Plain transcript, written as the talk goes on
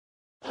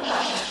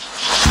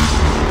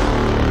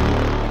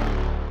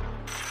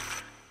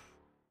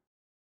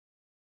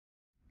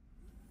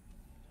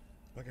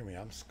Look at me,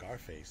 I'm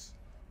Scarface.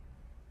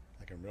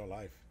 Like in real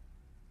life.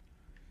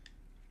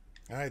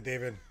 Alright,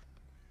 David.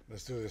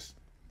 Let's do this.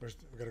 First,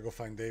 we gotta go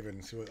find David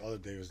and see what other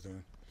David's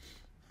doing.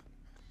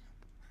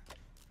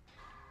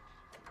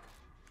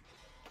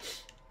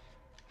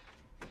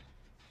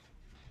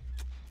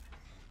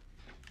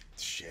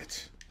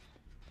 Shit.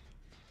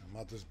 I'm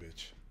out this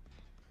bitch.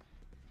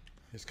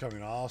 He's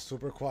coming all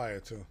super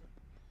quiet too.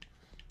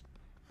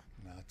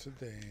 Not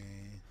today.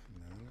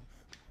 No.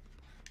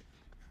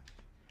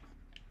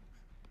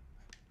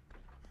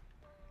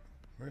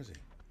 Where is he?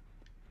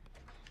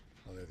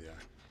 Oh, there they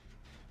are.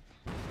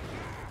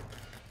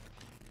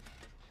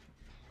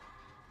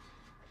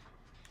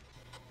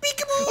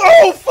 Peekaboo!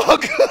 Oh,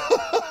 fuck!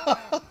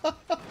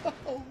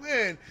 Oh,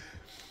 man.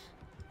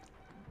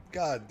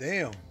 God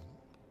damn.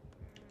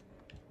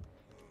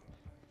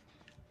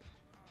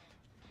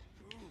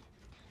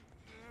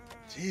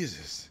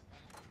 Jesus.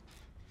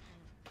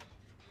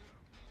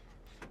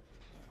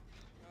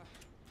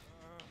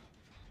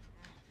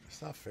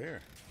 It's not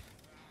fair.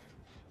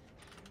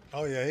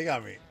 Oh, yeah, he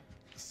got me.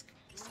 Let's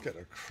get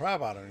a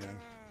crap out of him.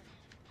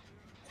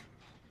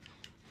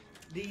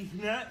 These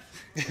nuts.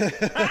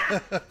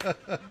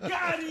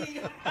 Got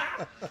him.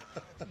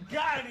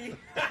 Got him.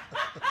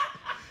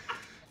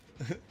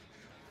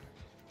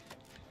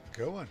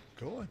 Go on,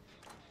 go on,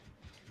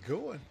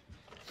 go on.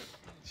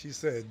 She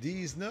said,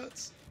 these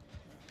nuts.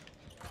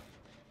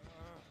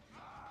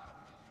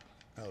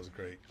 That was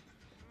great.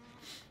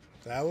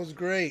 That was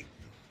great.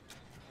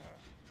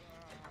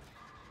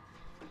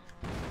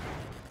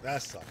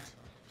 That sucked.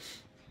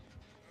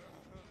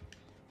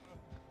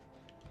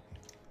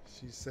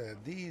 She said,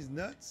 these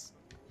nuts.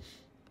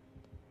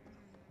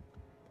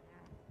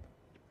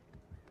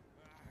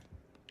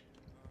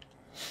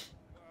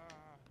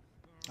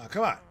 Oh,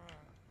 come on.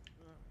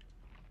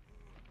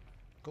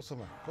 Go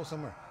somewhere. Go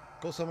somewhere.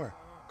 Go somewhere.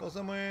 Go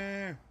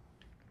somewhere.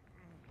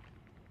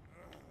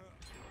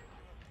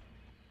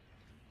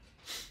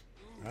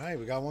 All right,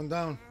 we got one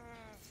down.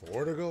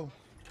 4 to go.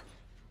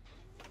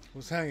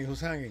 Who's hanging?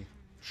 Who's hanging?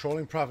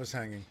 Trolling Prophet's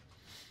hanging.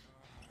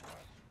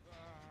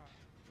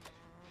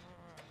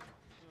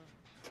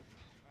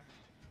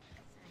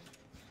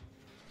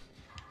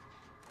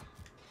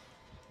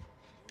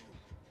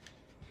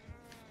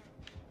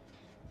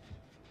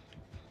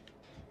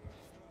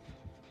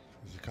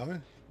 Is he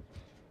coming?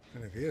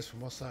 And if he is,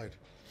 from what side?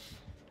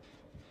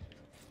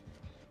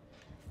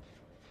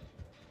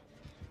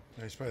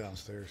 Yeah, he's probably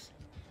downstairs.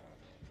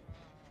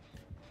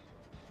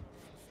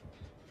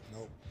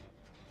 Nope.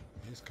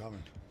 He's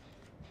coming.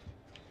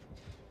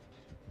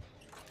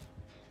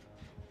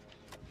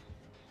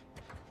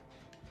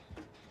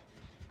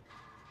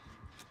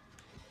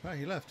 Alright,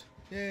 he left.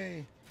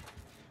 Yay!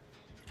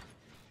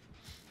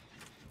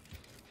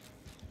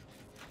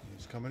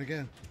 He's coming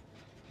again.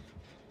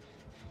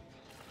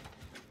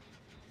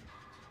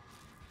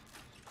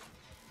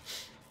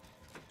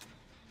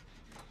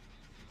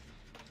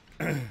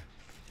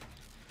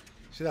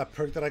 See that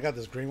perk that I got,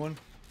 this green one?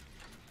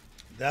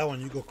 That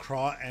one, you go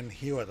crawl and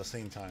heal at the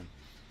same time.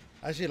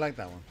 I actually like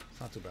that one.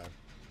 It's not too bad.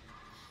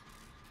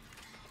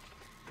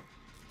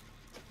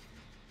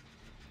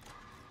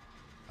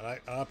 I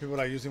like a lot of people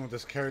that are using with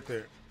this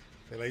character.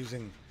 They like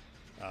using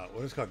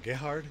what is it called, Get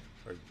Hard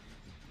or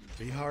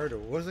Be Hard, or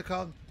what is it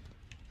called?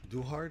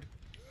 Do Hard.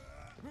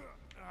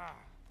 I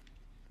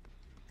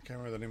can't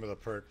remember the name of the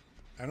perk.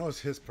 I know it's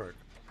his perk.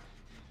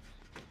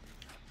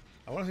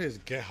 I want to say it's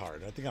Get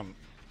Hard.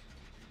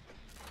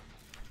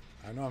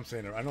 I know I'm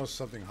saying it. I know it's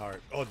something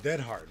hard. Oh,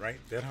 Dead Hard, right?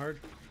 Dead Hard?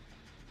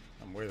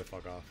 I'm way the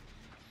fuck off.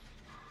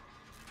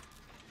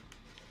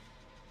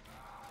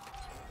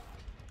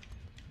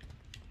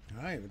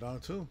 Alright, we're down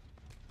to 2.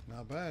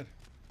 Not bad.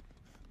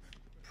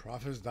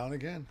 Prophet's down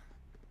again.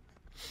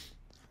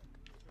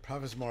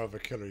 Prophet's more of a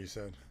killer, you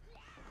said.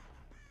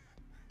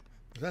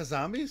 Is that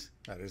zombies?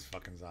 That is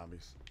fucking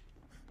zombies.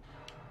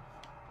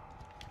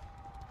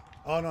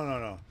 Oh, no, no,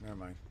 no. Never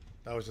mind.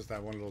 That was just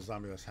that one little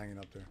zombie that's hanging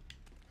up there.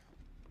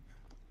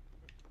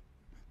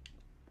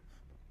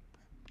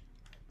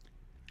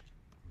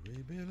 We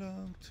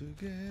belong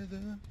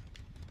together,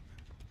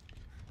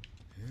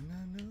 and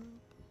I know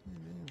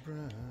it ain't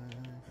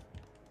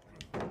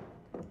right.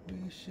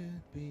 We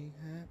should be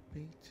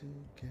happy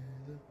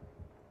together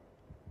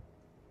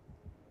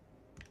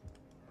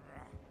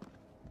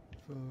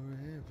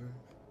forever,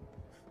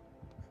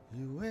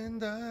 you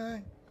and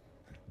I.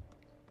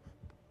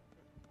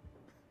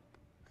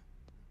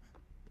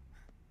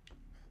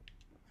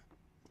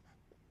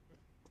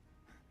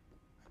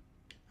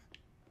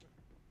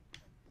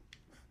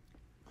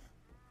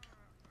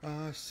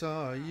 I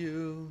saw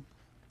you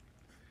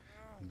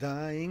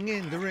dying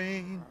in the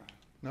rain.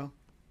 No?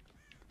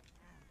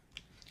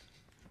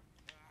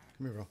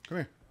 Come here, bro. Come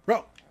here.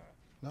 Bro!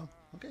 No?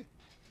 Okay.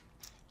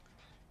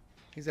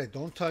 He's like,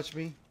 don't touch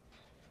me.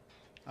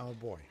 I'm a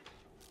boy.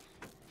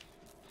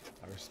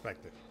 I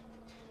respect it.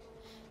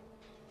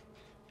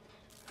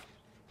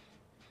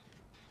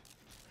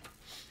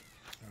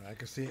 Alright, I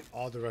can see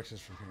all directions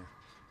from here.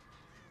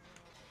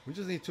 We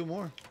just need 2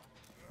 more.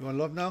 You want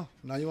love now?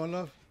 Now you want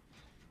love?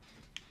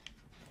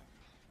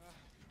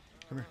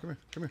 Come here, come here,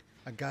 come here.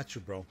 I got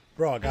you, bro.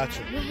 Bro, I got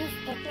you.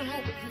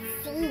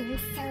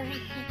 Seems so right.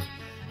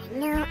 I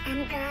know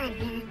I'm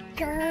gonna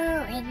go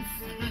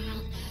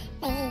inside.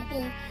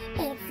 Baby,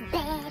 it's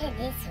better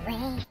this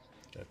way.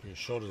 Gotta put your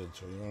shoulders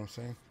into it, you know what I'm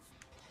saying?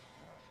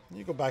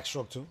 You go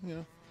backstroke too, you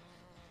know.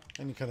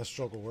 Any kind of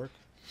stroke will work.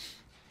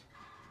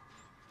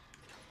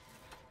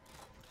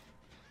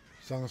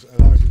 As long as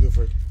you do it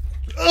for...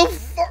 Oh,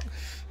 fuck!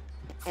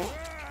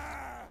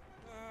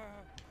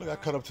 Look, I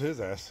cut up to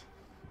his ass.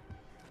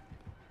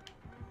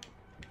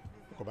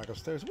 Go back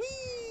upstairs.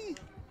 Whee!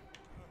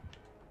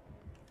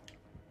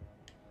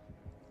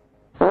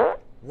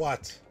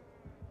 What?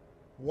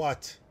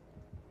 What?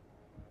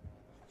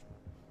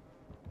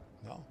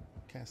 No,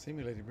 can't see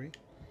me, Lady Bree.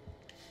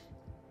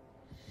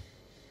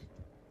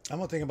 I'm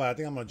gonna think about it. I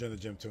think I'm gonna join the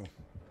gym too.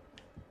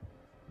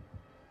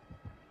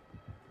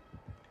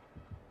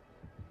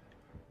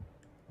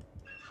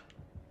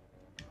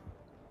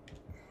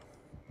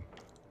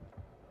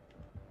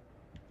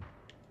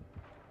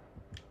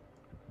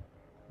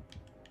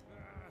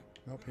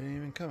 Nope, he ain't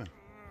even coming.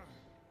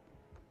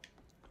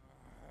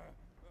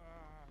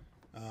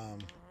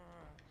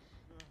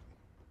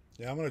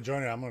 Yeah, I'm gonna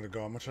join it. I'm gonna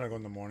go. I'm gonna try to go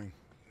in the morning.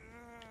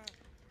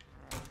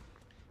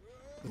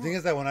 The thing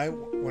is that when I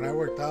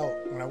work out,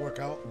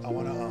 I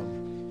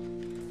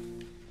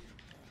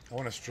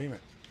wanna stream it.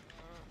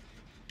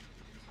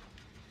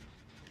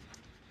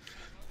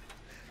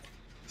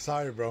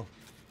 Sorry, bro.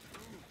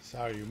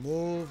 Sorry, you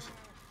moved.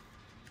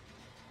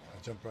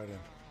 I jumped right in.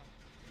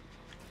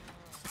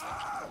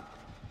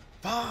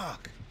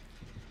 Fuck!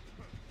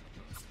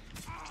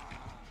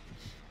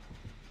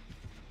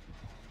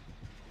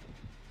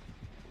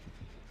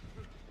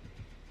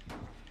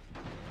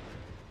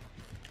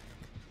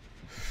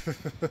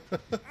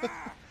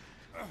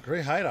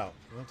 Great hideout.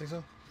 You don't think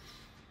so?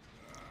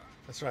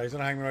 That's right. He's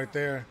gonna hang me right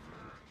there.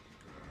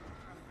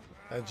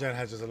 That gen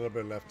has just a little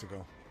bit left to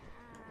go.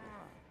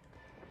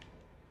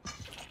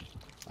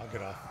 I'll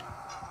get off.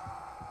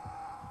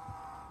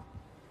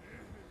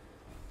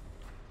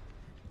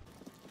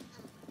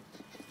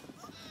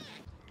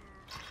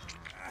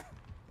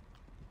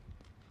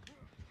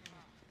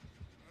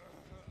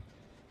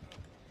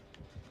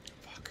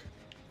 Fuck.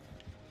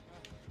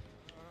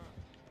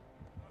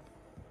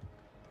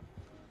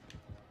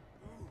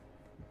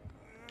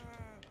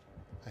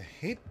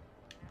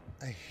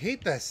 I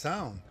hate that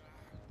sound.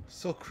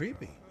 So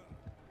creepy.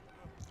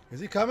 Is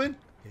he coming?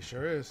 He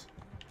sure is.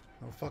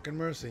 No fucking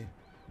mercy.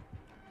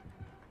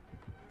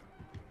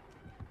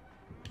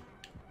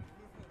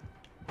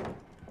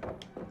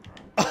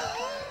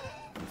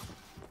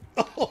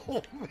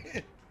 Oh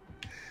man.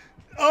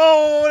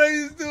 Oh, what did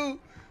I just do?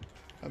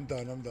 I'm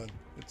done.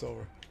 It's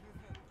over.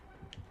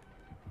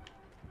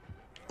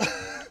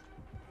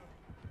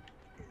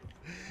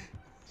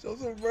 Show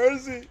some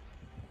mercy.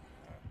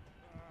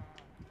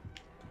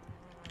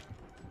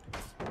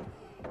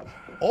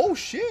 Oh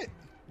shit!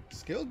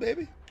 Skills,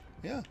 baby.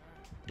 Yeah.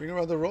 Bring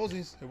around the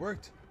rosies. It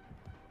worked.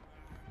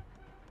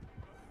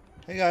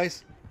 Hey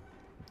guys.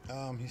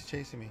 He's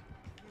chasing me.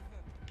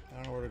 I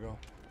don't know where to go.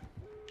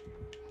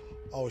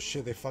 Oh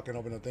shit, they fucking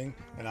opened the thing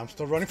and I'm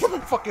still running for my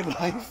fucking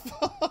life.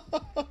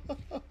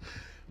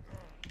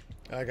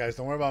 Alright guys,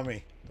 don't worry about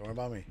me. Don't worry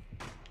about me.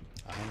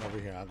 I'll hang over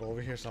here. I'll go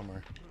over here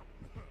somewhere.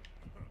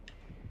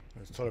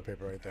 There's toilet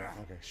paper right there.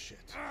 Okay,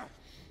 shit.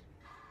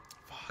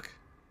 Fuck.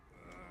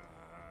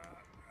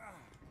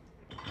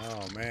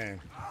 Oh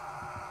man.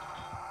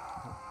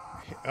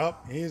 Oh,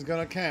 he's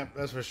gonna camp,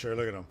 that's for sure.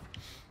 Look at him.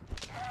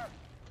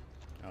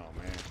 Oh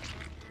man.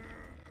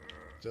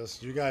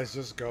 You guys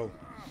just go.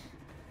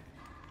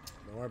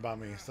 Don't worry about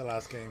me. It's the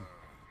last game.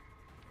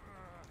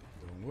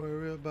 Don't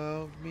worry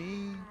about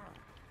me.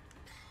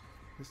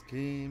 This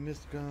game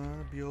is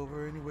gonna be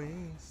over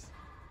anyways.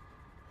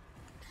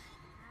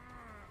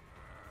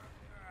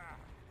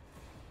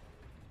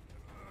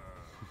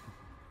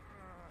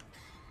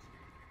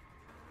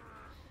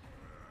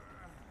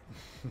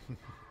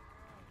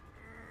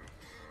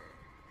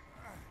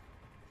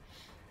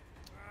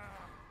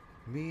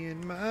 Me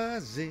and my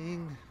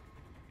zing.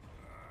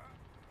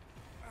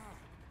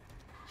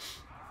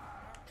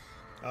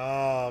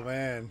 Oh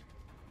man.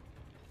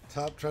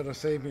 Top tried to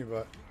save me,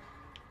 but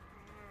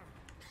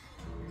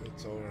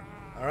it's over.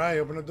 Alright,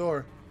 open the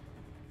door.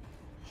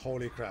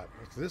 Holy crap.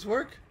 Does this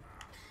work?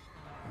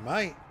 It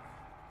might.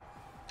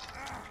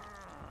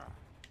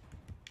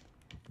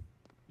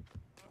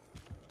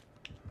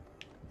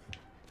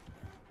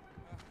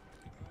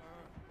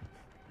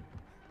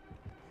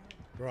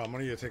 Bro, I'm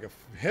gonna need to take a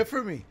hit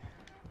for me.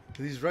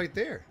 He's right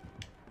there.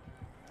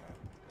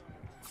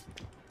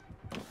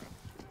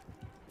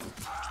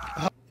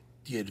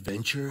 The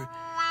adventure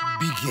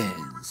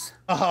begins.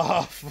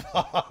 Oh,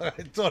 fuck. I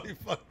totally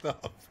fucked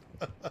up.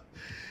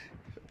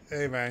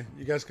 Hey, man.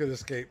 You guys could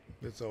escape.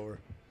 It's over.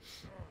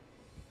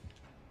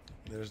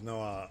 There's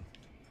no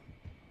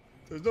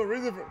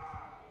reason for...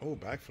 Oh,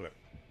 backflip.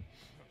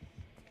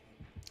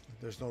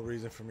 There's no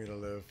reason for me to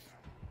live.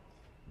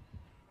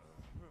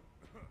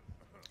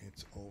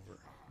 It's over.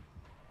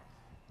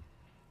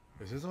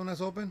 Is this one that's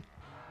open?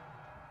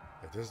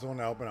 If this don't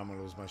open, I'm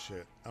gonna lose my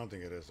shit. I don't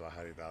think it is, so I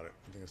highly doubt it.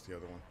 I think it's the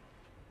other one.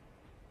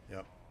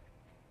 Yep.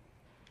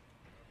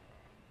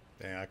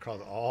 Dang, I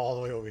crawled all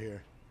the way over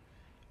here.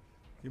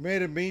 You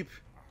made it, Meep.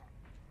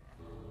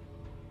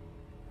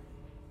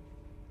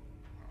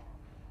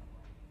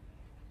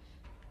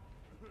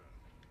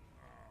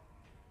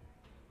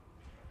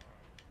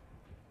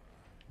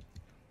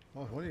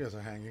 Oh, one of you guys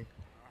are hanging.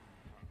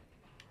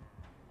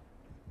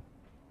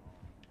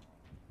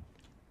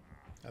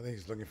 I think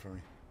he's looking for me.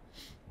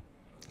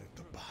 Let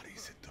the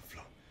bodies hit the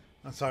floor.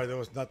 I'm sorry, there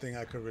was nothing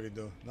I could really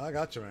do. No, I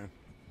got you, man.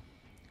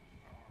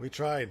 We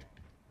tried.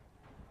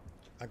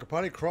 I could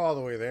probably crawl all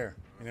the way there.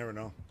 You never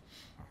know.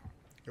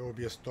 It will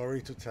be a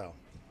story to tell.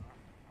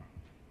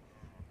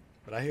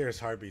 But I hear his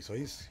heartbeat, so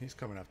he's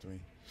coming after me.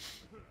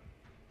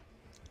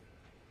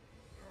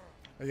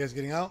 Are you guys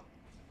getting out?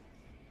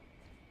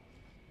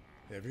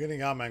 Yeah, if you're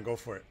getting out, man, go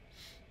for it.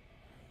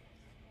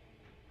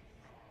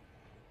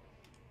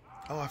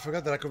 Oh, I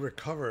forgot that I could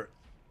recover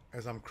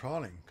as I'm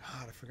crawling.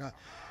 God, I forgot.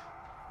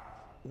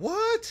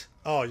 What?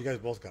 Oh, you guys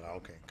both got out.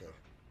 Okay, good.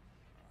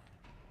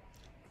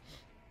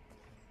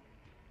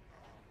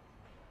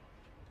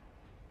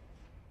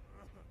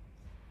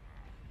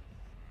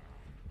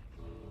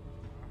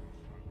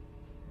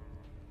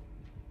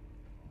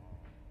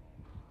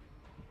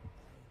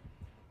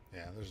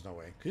 Yeah, there's no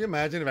way. Can you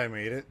imagine if I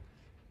made it?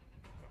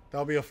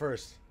 That'll be a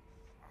first.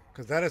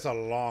 Because that is a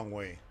long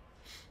way.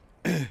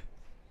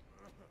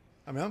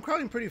 I mean, I'm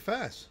crawling pretty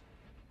fast.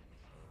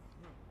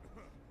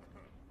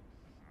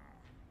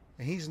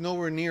 And he's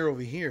nowhere near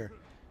over here.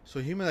 So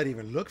he may not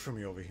even look for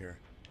me over here.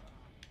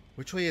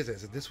 Which way is it?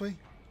 Is it this way?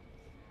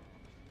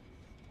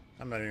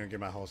 I'm not even going to get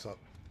my house up.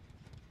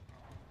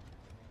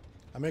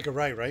 I make a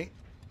right, right?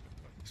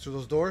 It's through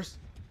those doors?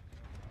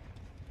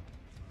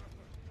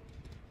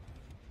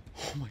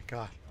 Oh my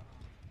god.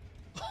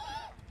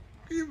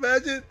 Can you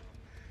imagine?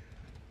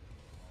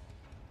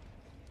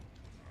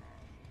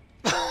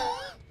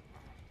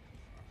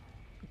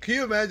 Can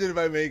you imagine if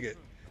I make it?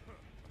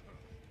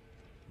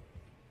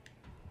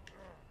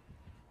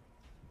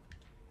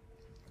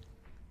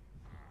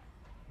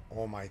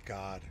 Oh my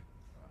god.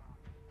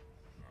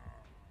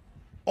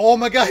 Oh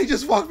my god, he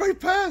just walked right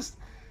past.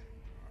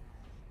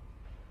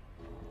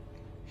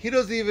 He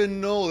doesn't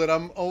even know that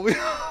I'm over.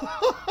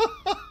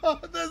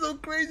 That's some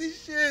crazy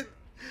shit.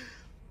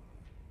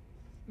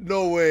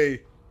 No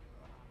way.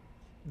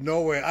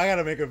 No way. I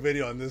gotta make a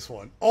video on this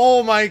one.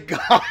 Oh my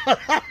god.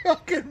 I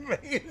fucking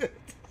made it.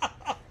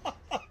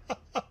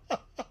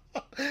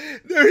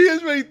 There he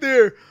is right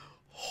there.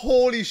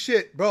 Holy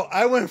shit. Bro,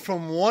 I went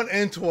from one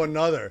end to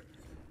another.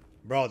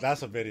 Bro,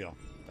 that's a video.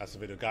 That's a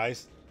video.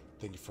 Guys,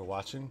 thank you for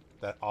watching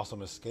that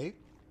awesome escape.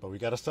 But we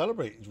gotta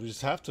celebrate. We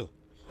just have to.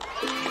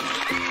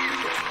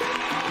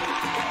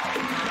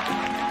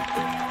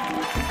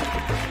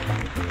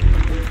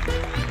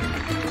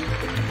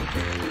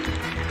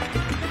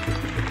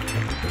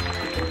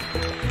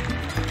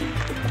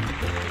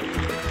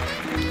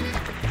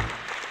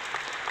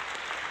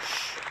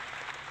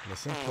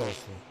 Listen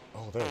closely.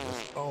 Oh, there it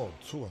is. Oh,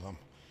 two of them.